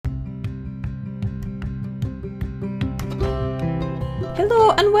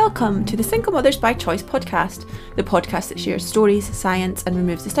Hello and welcome to the Single Mothers by Choice podcast, the podcast that shares stories, science and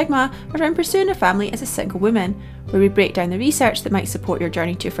removes the stigma around pursuing a family as a single woman, where we break down the research that might support your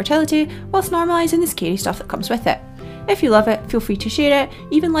journey to fertility whilst normalising the scary stuff that comes with it. If you love it, feel free to share it,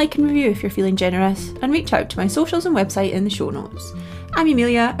 even like and review if you're feeling generous, and reach out to my socials and website in the show notes. I'm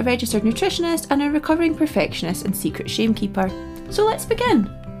Amelia, a registered nutritionist and a recovering perfectionist and secret shame keeper. So let's begin.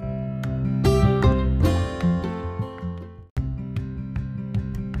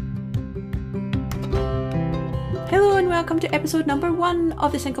 Hello and welcome to episode number 1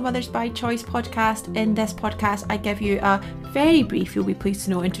 of the Single Mothers by Choice podcast. In this podcast, I give you a very brief, you'll be pleased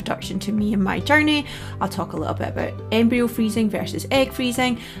to know, introduction to me and my journey. I'll talk a little bit about embryo freezing versus egg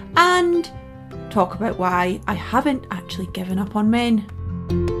freezing and talk about why I haven't actually given up on men.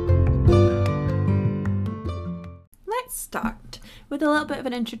 Let's start with a little bit of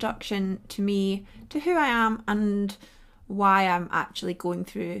an introduction to me, to who I am and why I'm actually going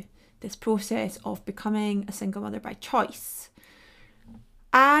through this process of becoming a single mother by choice.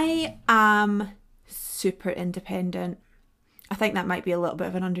 I am super independent. I think that might be a little bit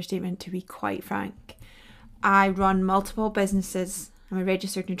of an understatement, to be quite frank. I run multiple businesses. I'm a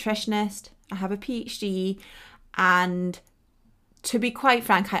registered nutritionist. I have a PhD, and to be quite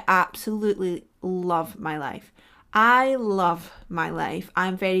frank, I absolutely love my life. I love my life.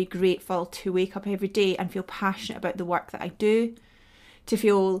 I'm very grateful to wake up every day and feel passionate about the work that I do, to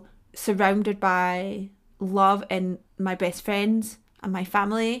feel surrounded by love in my best friends and my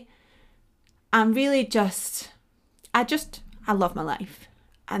family, and really I love my life.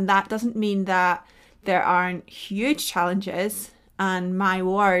 And that doesn't mean that there aren't huge challenges, and my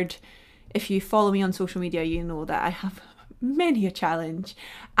word, if you follow me on social media, you know that I have many a challenge,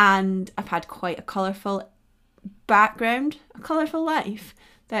 and I've had quite a colourful background, a colourful life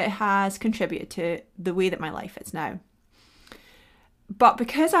that has contributed to the way that my life is now. But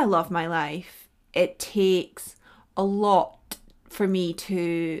because I love my life, it takes a lot for me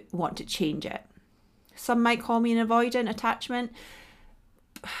to want to change it. Some might call me an avoidant attachment.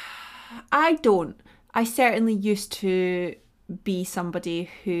 I don't. I certainly used to be somebody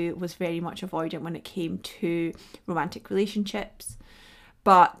who was very much avoidant when it came to romantic relationships.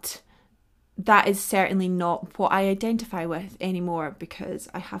 But that is certainly not what I identify with anymore, because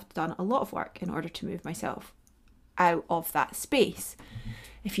I have done a lot of work in order to move myself out of that space.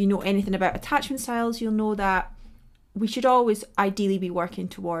 If you know anything about attachment styles, you'll know that we should always ideally be working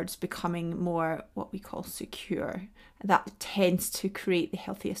towards becoming more what we call secure. That tends to create the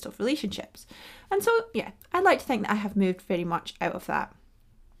healthiest of relationships. And so, yeah, I'd like to think that I have moved very much out of that.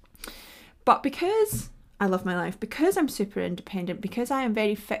 But because I love my life, because I'm super independent, because I am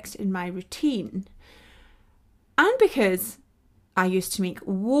very fixed in my routine, and because I used to make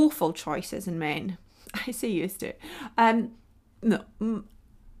woeful choices in men, I say used to.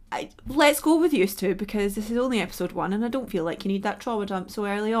 Let's go with used to, because this is only episode 1 and I don't feel like you need that trauma dump so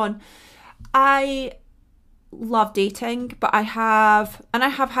early on. I love dating, but I have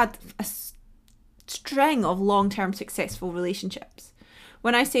had a string of long-term successful relationships.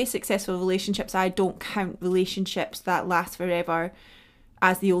 When I say successful relationships, I don't count relationships that last forever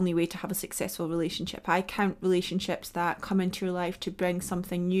as the only way to have a successful relationship. I count relationships that come into your life to bring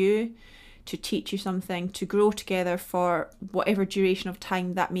something new, to teach you something, to grow together for whatever duration of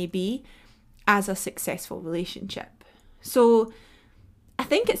time that may be, as a successful relationship. So I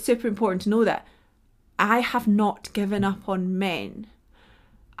think it's super important to know that I have not given up on men.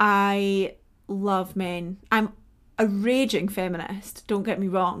 I love men. I'm a raging feminist, don't get me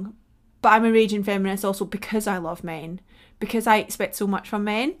wrong, but I'm a raging feminist also because I love men, because I expect so much from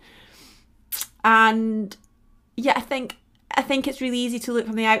men. And yeah, I think it's really easy to look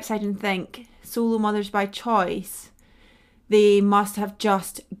from the outside and think, solo mothers by choice, they must have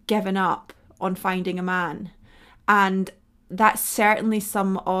just given up on finding a man. And that's certainly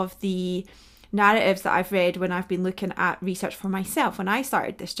some of the narratives that I've read when I've been looking at research for myself when I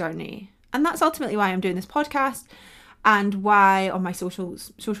started this journey. And that's ultimately why I'm doing this podcast, and why on my social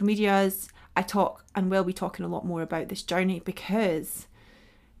medias I talk and will be talking a lot more about this journey, because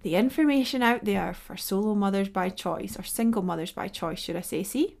the information out there for solo mothers by choice, or single mothers by choice, should I say.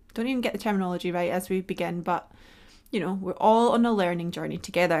 See, don't even get the terminology right as we begin, but you know, we're all on a learning journey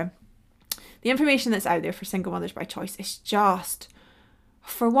together. The information that's out there for single mothers by choice is just,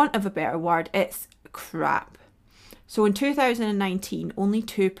 for want of a better word, it's crap. So in 2019, only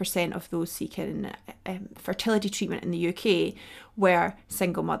 2% of those seeking fertility treatment in the UK were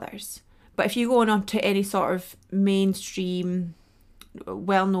single mothers. But if you go on to any sort of mainstream,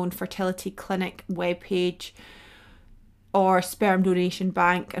 well-known fertility clinic webpage or sperm donation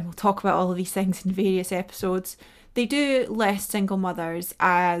bank, and we'll talk about all of these things in various episodes, they do list single mothers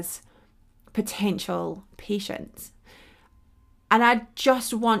as potential patients. And I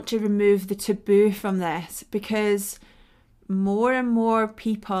just want to remove the taboo from this, because more and more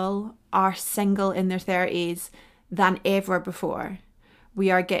people are single in their 30s than ever before. We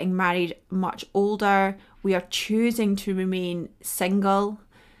are getting married much older. We are choosing to remain single,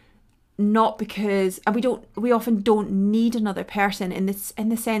 not because, and we often don't need another person in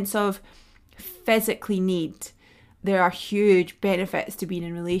the sense of physically need. There are huge benefits to being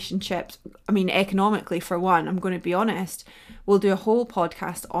in relationships. I mean, economically, for one, I'm going to be honest. We'll do a whole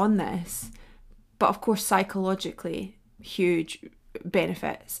podcast on this. But of course, psychologically, huge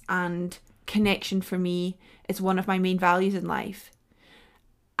benefits. And connection for me is one of my main values in life.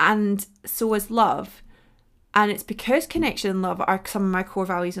 And so is love. And it's because connection and love are some of my core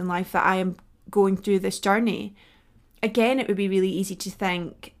values in life that I am going through this journey. Again, it would be really easy to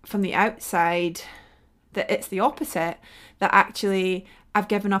think from the outside that it's the opposite, that actually I've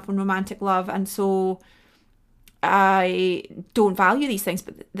given up on romantic love and so I don't value these things.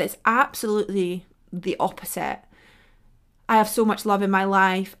 But that's absolutely the opposite. I have so much love in my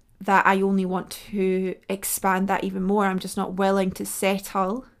life that I only want to expand that even more. I'm just not willing to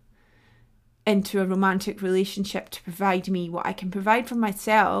settle into a romantic relationship to provide me what I can provide for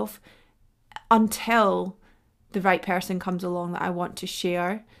myself until the right person comes along that I want to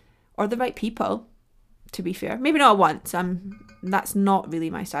share, or the right people, to be fair. Maybe not at once. That's not really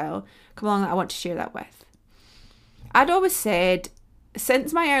my style. Come along that I want to share that with. I'd always said,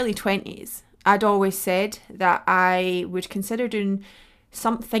 since my early 20s, I'd always said that I would consider doing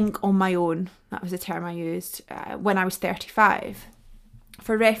something on my own. That was the term I used when I was 35.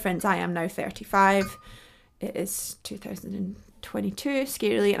 For reference, I am now 35. It is 2022,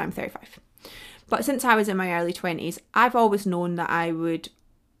 scarily, and I'm 35. But since I was in my early 20s, I've always known that I would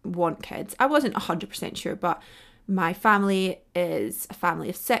want kids. I wasn't 100% sure, but my family is a family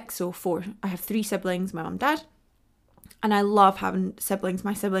of 6, so 4. I have 3 siblings, my mum and dad. And I love having siblings.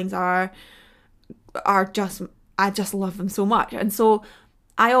 My siblings are just, I just love them so much. And so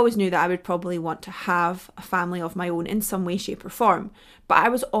I always knew that I would probably want to have a family of my own in some way, shape or form. But I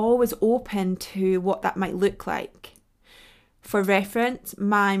was always open to what that might look like. For reference,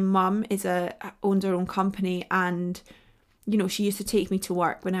 my mum owns her own company, and you know, she used to take me to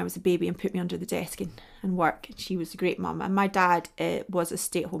work when I was a baby and put me under the desk and work. She was a great mum. And my dad was a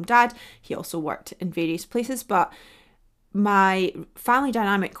stay-at-home dad. He also worked in various places, but my family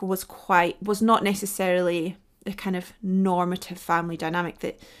dynamic was not necessarily the kind of normative family dynamic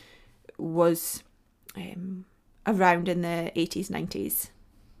that was around in the 80s, 90s,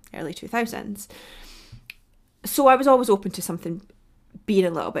 early 2000s. So I was always open to something being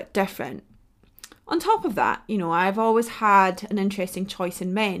a little bit different. On top of that, you know, I've always had an interesting choice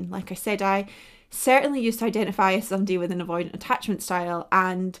in men. Like I said, I certainly used to identify as somebody with an avoidant attachment style,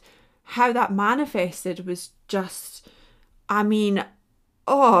 and how that manifested was just, I mean,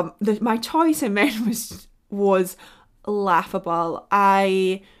 my choice in men was laughable.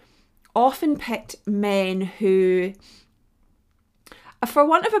 I often picked men who, for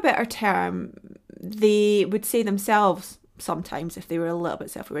want of a better term, they would say themselves sometimes, if they were a little bit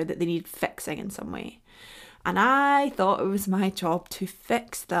self-aware, that they needed fixing in some way. And I thought it was my job to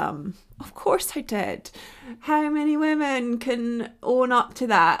fix them. Of course I did. How many women can own up to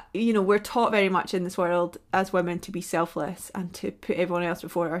that? You know, we're taught very much in this world as women to be selfless and to put everyone else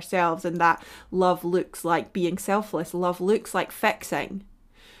before ourselves, and that love looks like being selfless. Love looks like fixing.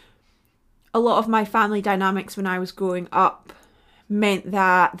 A lot of my family dynamics when I was growing up meant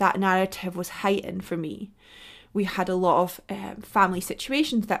that that narrative was heightened for me. We had a lot of family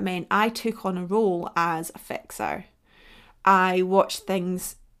situations that meant I took on a role as a fixer. I watched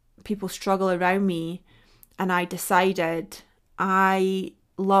people struggle around me, and I decided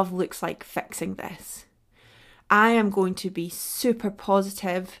love looks like fixing this. I am going to be super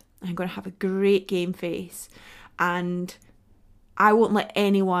positive. I'm going to have a great game face, and I won't let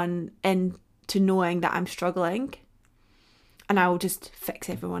anyone into knowing that I'm struggling, and I will just fix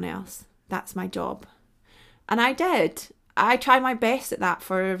everyone else. That's my job. And I did. I tried my best at that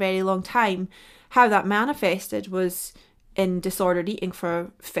for a very long time. How that manifested was in disordered eating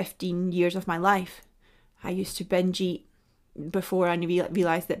for 15 years of my life. I used to binge eat before I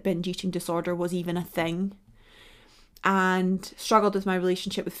realised that binge eating disorder was even a thing, and struggled with my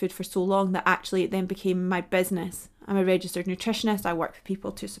relationship with food for so long that actually it then became my business. I'm a registered nutritionist. I work with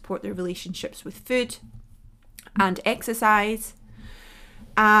people to support their relationships with food and exercise,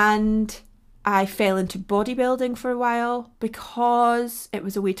 and I fell into bodybuilding for a while because it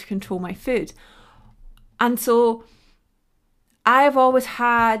was a way to control my food. And so I have always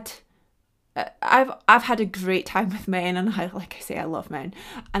had I've had a great time with men, and like I say, I love men,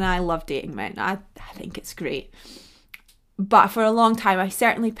 and I love dating men. I think it's great. But for a long time, I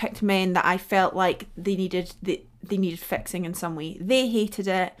certainly picked men that I felt like they needed fixing in some way. They hated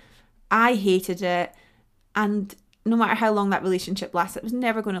it, I hated it, and no matter how long that relationship lasted, it was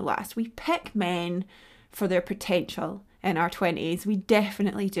never going to last. We pick men for their potential in our 20s. We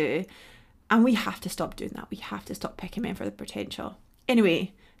definitely do. And we have to stop doing that. We have to stop picking men for their potential.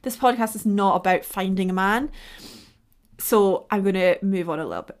 Anyway, this podcast is not about finding a man. So I'm going to move on a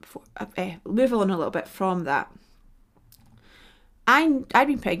little bit from that. I'd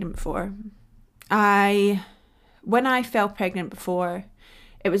been pregnant before. When I fell pregnant before,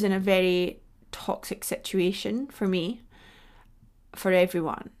 it was in a very toxic situation for me, for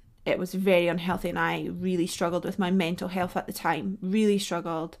everyone. It was very unhealthy, and I really struggled with my mental health at the time. Really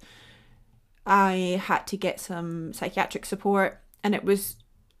struggled. I had to get some psychiatric support, and it was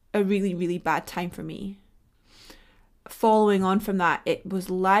a really, really bad time for me. Following on from that, it was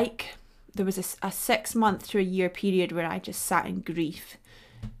like there was a 6 month to a year period where I just sat in grief,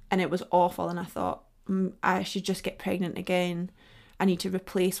 and it was awful. And I thought, I should just get pregnant again. I need to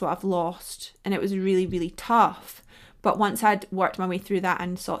replace what I've lost. And it was really, really tough. But once I'd worked my way through that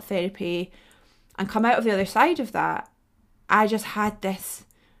and sought therapy and come out of the other side of that, I just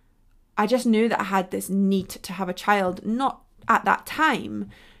knew that I had this need to have a child, not at that time,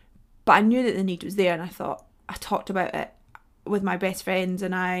 but I knew that the need was there. And I talked about it with my best friends,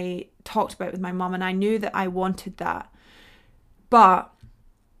 and I talked about it with my mum, and I knew that I wanted that. But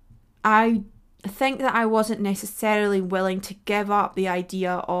I think that I wasn't necessarily willing to give up the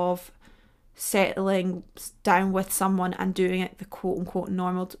idea of settling down with someone and doing it the quote-unquote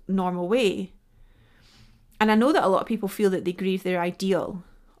normal way. And I know that a lot of people feel that they grieve their ideal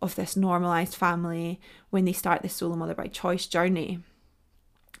of this normalised family when they start this solo mother by choice journey.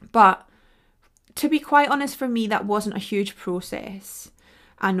 But to be quite honest, for me, that wasn't a huge process.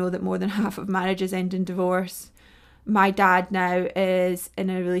 I know that more than half of marriages end in divorce. My dad now is in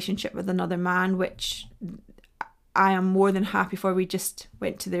a relationship with another man, which I am more than happy for. We just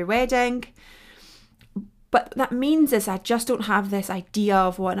went to their wedding. But that means is I just don't have this idea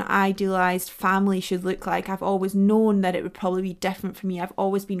of what an idealised family should look like. I've always known that it would probably be different for me. I've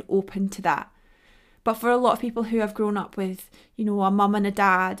always been open to that. But for a lot of people who have grown up with, a mum and a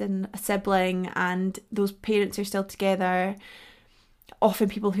dad and a sibling, and those parents are still together, often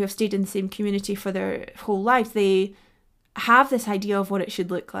people who have stayed in the same community for their whole lives, they have this idea of what it should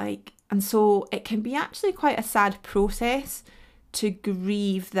look like. And so it can be actually quite a sad process to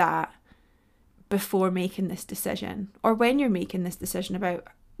grieve that before making this decision, or when you're making this decision about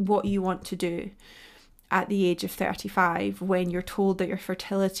what you want to do at the age of 35, when you're told that your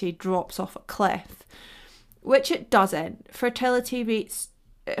fertility drops off a cliff, which it doesn't. Fertility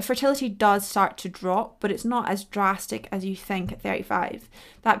does start to drop, but it's not as drastic as you think at 35.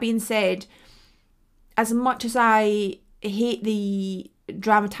 That being said, as much as I hate the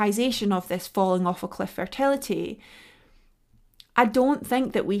dramatisation of this falling off a cliff fertility, I don't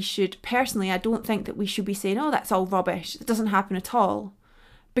think that we should be saying, oh, that's all rubbish, it doesn't happen at all.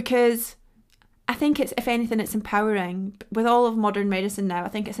 Because I think if anything, it's empowering. With all of modern medicine now, I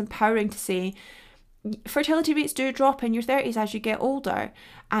think it's empowering to say fertility rates do drop in your 30s as you get older,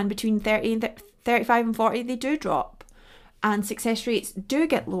 and between 30 and 35 and 40 they do drop, and success rates do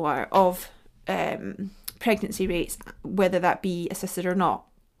get lower of pregnancy rates, whether that be assisted or not.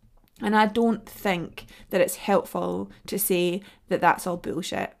 And I don't think that it's helpful to say that that's all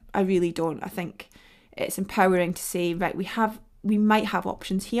bullshit. I really don't. I think it's empowering to say, right, we might have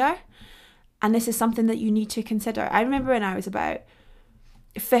options here, and this is something that you need to consider. I remember when I was about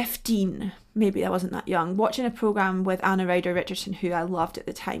 15, maybe I wasn't that young, watching a programme with Anna Ryder Richardson, who I loved at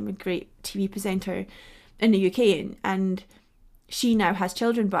the time, a great TV presenter in the UK, and she now has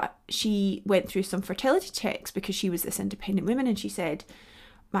children, but she went through some fertility checks because she was this independent woman, and she said,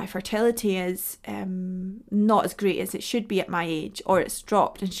 my fertility is not as great as it should be at my age, or it's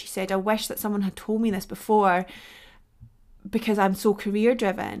dropped. And she said, I wish that someone had told me this before, because I'm so career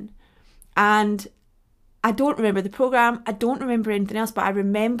driven. And I don't remember the programme, I don't remember anything else, but I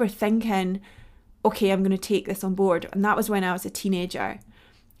remember thinking, okay, I'm going to take this on board. And that was when I was a teenager.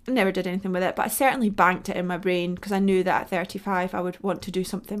 I never did anything with it, but I certainly banked it in my brain because I knew that at 35 I would want to do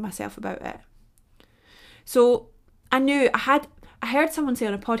something myself about it. So I knew I heard someone say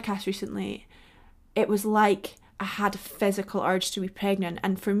on a podcast recently, it was like I had a physical urge to be pregnant.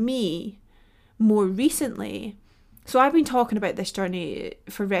 And for me, more recently, so I've been talking about this journey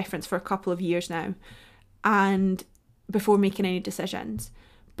for reference for a couple of years now, and before making any decisions.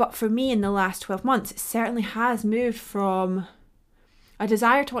 But for me, in the last 12 months, it certainly has moved from a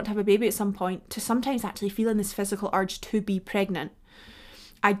desire to want to have a baby at some point, to sometimes actually feeling this physical urge to be pregnant.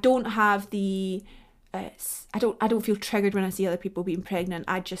 I don't have the I don't feel triggered when I see other people being pregnant.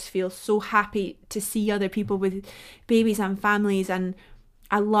 I just feel so happy to see other people with babies and families, and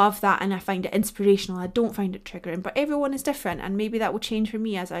I love that, and I find it inspirational. I don't find it triggering, but everyone is different, and maybe that will change for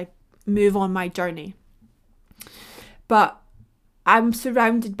me as I move on my journey. But I'm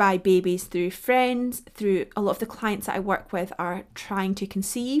surrounded by babies through friends, through a lot of the clients that I work with are trying to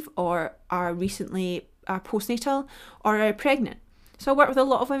conceive or are recently postnatal or are pregnant. So I work with a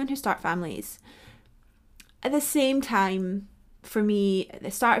lot of women who start families. At the same time, for me, at the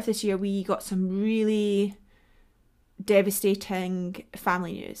start of this year, we got some really devastating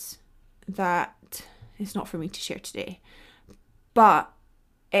family news that is not for me to share today. But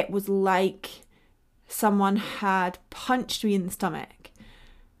it was like someone had punched me in the stomach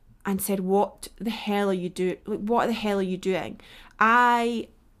and said, what the hell are you doing? What the hell are you doing? I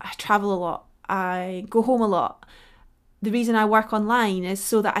travel a lot. I go home a lot. The reason I work online is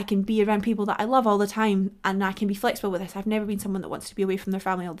so that I can be around people that I love all the time, and I can be flexible with this. I've never been someone that wants to be away from their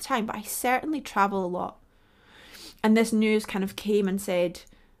family all the time, but I certainly travel a lot. And this news kind of came and said,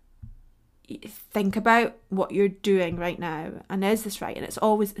 think about what you're doing right now, and is this right? And it's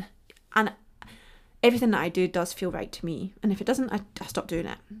always, and everything that I do does feel right to me, and if it doesn't, I stop doing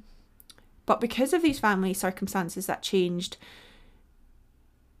it. But because of these family circumstances that changed,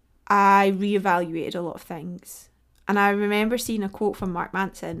 I reevaluated a lot of things. And I remember seeing a quote from Mark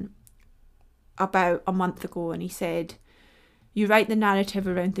Manson about a month ago, and he said, you write the narrative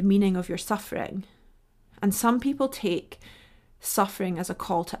around the meaning of your suffering. And some people take suffering as a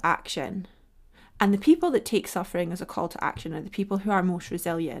call to action. And the people that take suffering as a call to action are the people who are most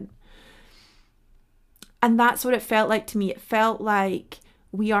resilient. And that's what it felt like to me. It felt like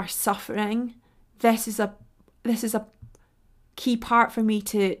we are suffering. This is a key part for me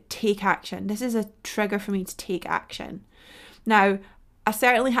to take action. This is a trigger for me to take action. Now, I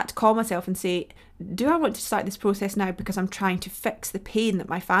certainly had to call myself and say, do I want to start this process now because I'm trying to fix the pain that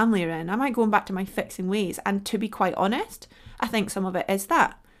my family are in? Am I going back to my fixing ways? And to be quite honest, I think some of it is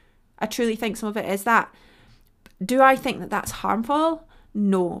that. I truly think some of it is that. Do I think that that's harmful?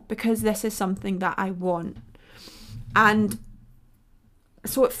 No, because this is something that I want. And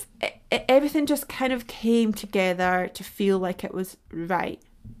so everything just kind of came together to feel like it was right.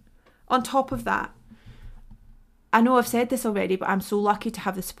 On top of that, I know I've said this already, but I'm so lucky to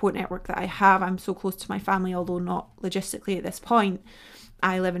have the support network that I have. I'm so close to my family, although not logistically at this point.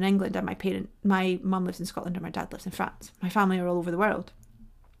 I live in England, and my mum lives in Scotland, and my dad lives in France. My family are all over the world.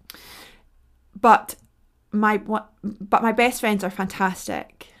 But my best friends are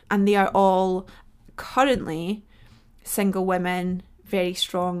fantastic, and they are all currently single women, very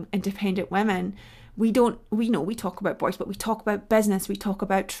strong, independent women. We talk about boys, but we talk about business, we talk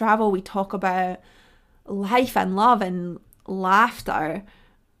about travel, we talk about life and love and laughter.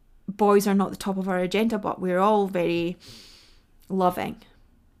 Boys are not the top of our agenda, but we're all very loving.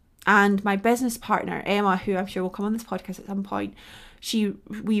 And my business partner, Emma, who I'm sure will come on this podcast at some point,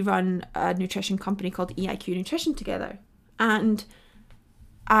 we run a nutrition company called EIQ Nutrition together. And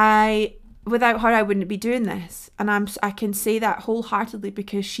without her, I wouldn't be doing this. And I can say that wholeheartedly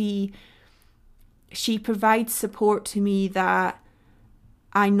because she provides support to me that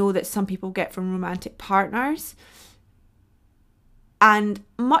I know that some people get from romantic partners. And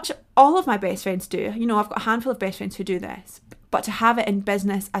all of my best friends do. You know, I've got a handful of best friends who do this. But to have it in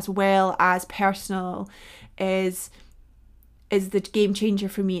business as well as personal is the game changer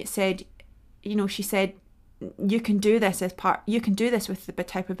for me. It said, you know, she said, you can do this with the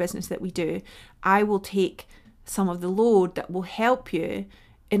type of business that we do. I will take some of the load that will help you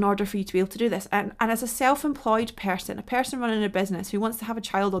in order for you to be able to do this. And as a self-employed person, a person running a business who wants to have a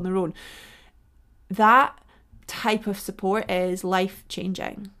child on their own, that type of support is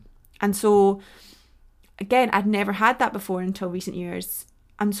life-changing. And so, again, I'd never had that before until recent years.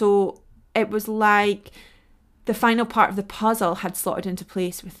 And so it was like the final part of the puzzle had slotted into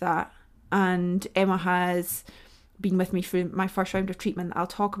place with that. And Emma has been with me through my first round of treatment that I'll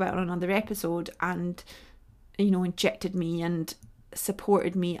talk about on another episode, and, you know, injected me and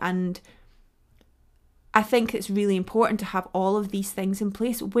supported me. And I think it's really important to have all of these things in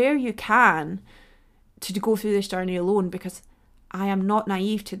place where you can to go through this journey alone, because I am not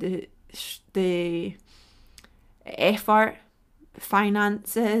naive to the effort,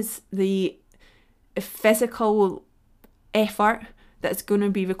 finances, the physical effort that's going to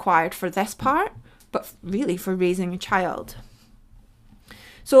be required for this part, but really for raising a child.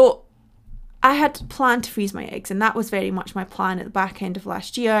 So I had planned to freeze my eggs, and that was very much my plan at the back end of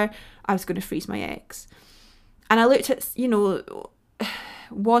last year. I was going to freeze my eggs. And I looked at, you know,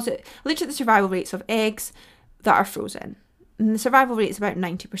 looked at the survival rates of eggs that are frozen. And the survival rate is about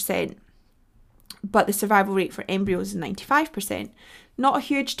 90%. But the survival rate for embryos is 95%. Not a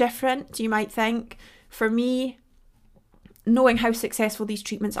huge difference, you might think. For me, knowing how successful these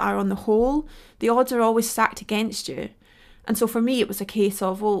treatments are on the whole, the odds are always stacked against you. And so for me, it was a case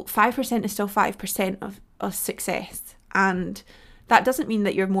of, well, 5% is still 5% of success. And that doesn't mean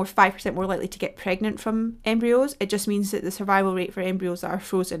that you're 5% more likely to get pregnant from embryos. It just means that the survival rate for embryos that are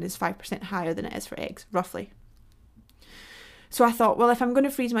frozen is 5% higher than it is for eggs, roughly. So I thought, well, if I'm going to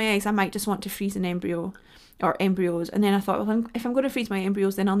freeze my eggs, I might just want to freeze an embryo or embryos. And then I thought, well, if I'm going to freeze my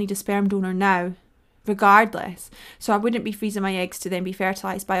embryos, then I'll need a sperm donor now, regardless. So I wouldn't be freezing my eggs to then be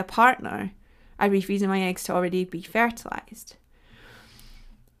fertilised by a partner. I'd be freezing my eggs to already be fertilised.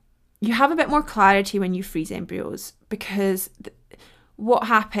 You have a bit more clarity when you freeze embryos, because what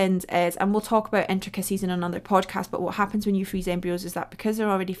happens is, and we'll talk about intricacies in another podcast, but what happens when you freeze embryos is that because they're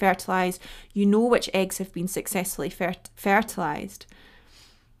already fertilised, you know which eggs have been successfully fertilised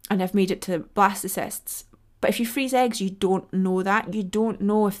and have made it to blastocysts. But if you freeze eggs, you don't know that. You don't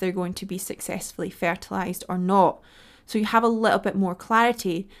know if they're going to be successfully fertilised or not. So you have a little bit more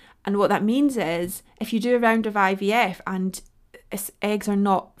clarity. And what that means is, if you do a round of IVF and your eggs are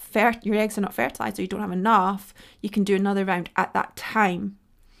not fertilised, or you don't have enough, you can do another round at that time.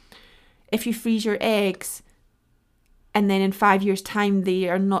 If you freeze your eggs and then in 5 years' time they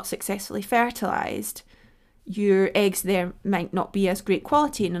are not successfully fertilised, your eggs there might not be as great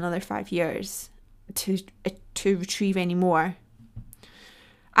quality in another 5 years to retrieve any more.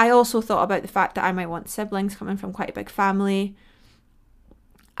 I also thought about the fact that I might want siblings, coming from quite a big family.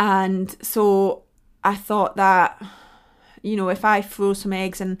 And so I thought that, you know, if I froze some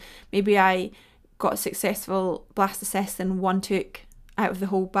eggs and maybe I got a successful blastocyst and one took out of the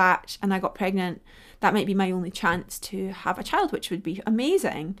whole batch and I got pregnant, that might be my only chance to have a child, which would be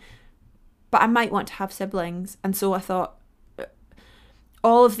amazing. But I might want to have siblings. And so I thought,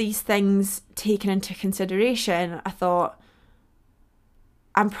 all of these things taken into consideration, I thought,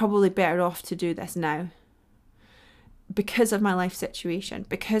 I'm probably better off to do this now because of my life situation,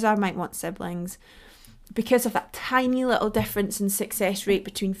 because I might want siblings, because of that tiny little difference in success rate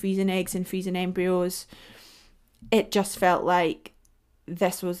between freezing eggs and freezing embryos. It just felt like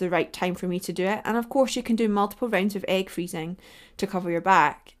this was the right time for me to do it. And of course, you can do multiple rounds of egg freezing to cover your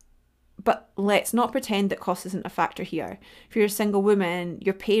back. But let's not pretend that cost isn't a factor here. If you're a single woman,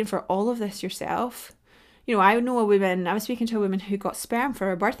 you're paying for all of this yourself. You know, I was speaking to a woman who got sperm for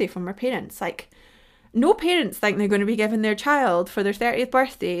her birthday from her parents. Like, no parents think they're going to be giving their child for their 30th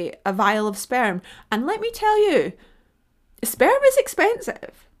birthday a vial of sperm. And let me tell you, sperm is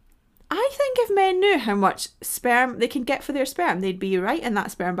expensive. I think if men knew how much sperm they can get for their sperm, they'd be right in that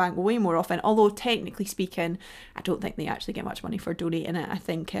sperm bank way more often. Although technically speaking, I don't think they actually get much money for donating it. I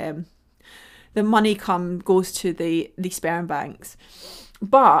think the money goes to the sperm banks.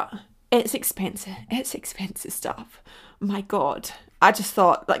 But it's expensive. It's expensive stuff. My God. I just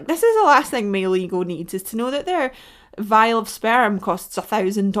thought, like, this is the last thing male ego needs, is to know that their vial of sperm costs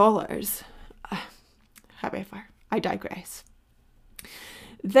 $1,000. However, I digress.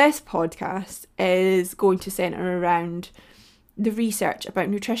 This podcast is going to centre around the research about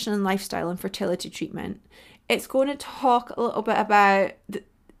nutrition and lifestyle and fertility treatment. It's going to talk a little bit about the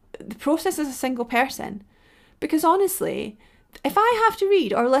process as a single person. Because honestly, if I have to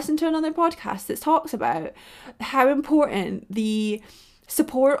read or listen to another podcast that talks about how important the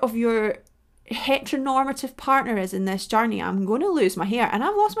support of your heteronormative partner is in this journey, I'm going to lose my hair. And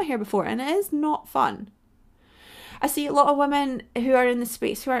I've lost my hair before, and it is not fun. I see a lot of women who are in the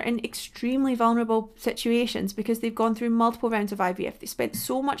space who are in extremely vulnerable situations because they've gone through multiple rounds of IVF. They spent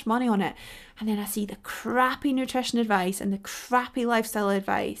so much money on it. And then I see the crappy nutrition advice and the crappy lifestyle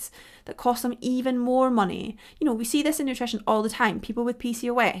advice that costs them even more money. You know, we see this in nutrition all the time. People with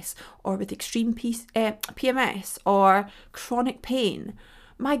PCOS or with extreme PMS or chronic pain.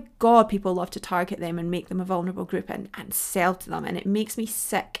 My God, people love to target them and make them a vulnerable group and sell to them. And it makes me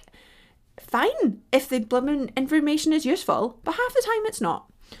sick. Fine if the blooming information is useful, but half the time it's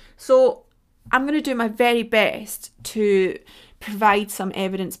not. So I'm going to do my very best to provide some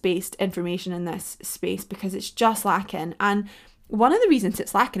evidence-based information in this space because it's just lacking. And one of the reasons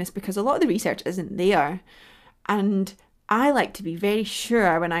it's lacking is because a lot of the research isn't there. And I like to be very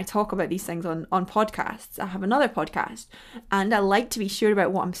sure when I talk about these things on podcasts. I have another podcast and I like to be sure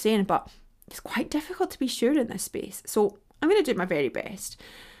about what I'm saying, but it's quite difficult to be sure in this space. So I'm going to do my very best.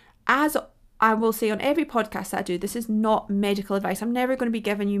 As I will say on every podcast that I do, this is not medical advice. I'm never going to be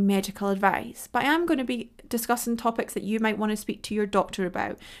giving you medical advice, but I am going to be discussing topics that you might want to speak to your doctor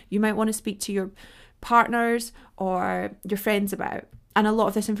about. You might want to speak to your partners or your friends about. And a lot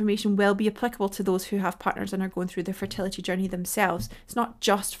of this information will be applicable to those who have partners and are going through their fertility journey themselves. It's not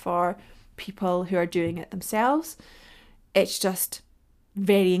just for people who are doing it themselves. It's just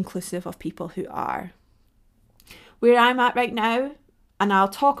very inclusive of people who are. Where I'm at right now, and I'll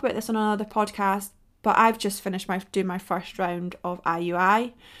talk about this on another podcast, but I've just finished doing my first round of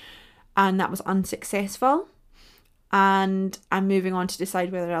IUI, and that was unsuccessful. And I'm moving on to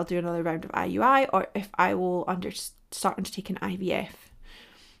decide whether I'll do another round of IUI or if I will start undertaking IVF.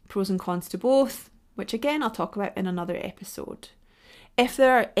 Pros and cons to both, which again I'll talk about in another episode. If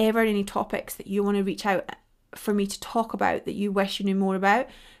there are ever any topics that you want to reach out for me to talk about that you wish you knew more about,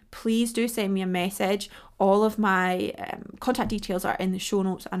 please do send me a message. All of my contact details are in the show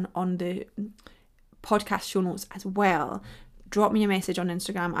notes and on the podcast show notes as well. Drop me a message on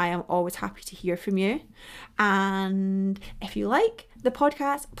Instagram. I am always happy to hear from you. And if you like the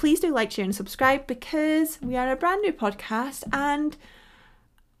podcast, please do like, share and subscribe, because we are a brand new podcast and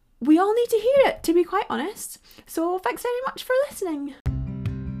we all need to hear it, to be quite honest. So thanks very much for listening.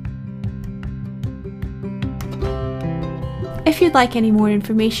 If you'd like any more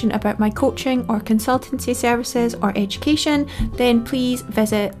information about my coaching or consultancy services or education, then please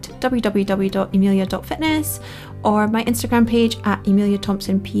visit www.emilia.fitness or my Instagram page at Emilia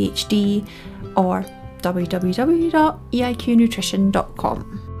Thompson PhD or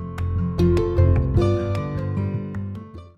www.eiqnutrition.com.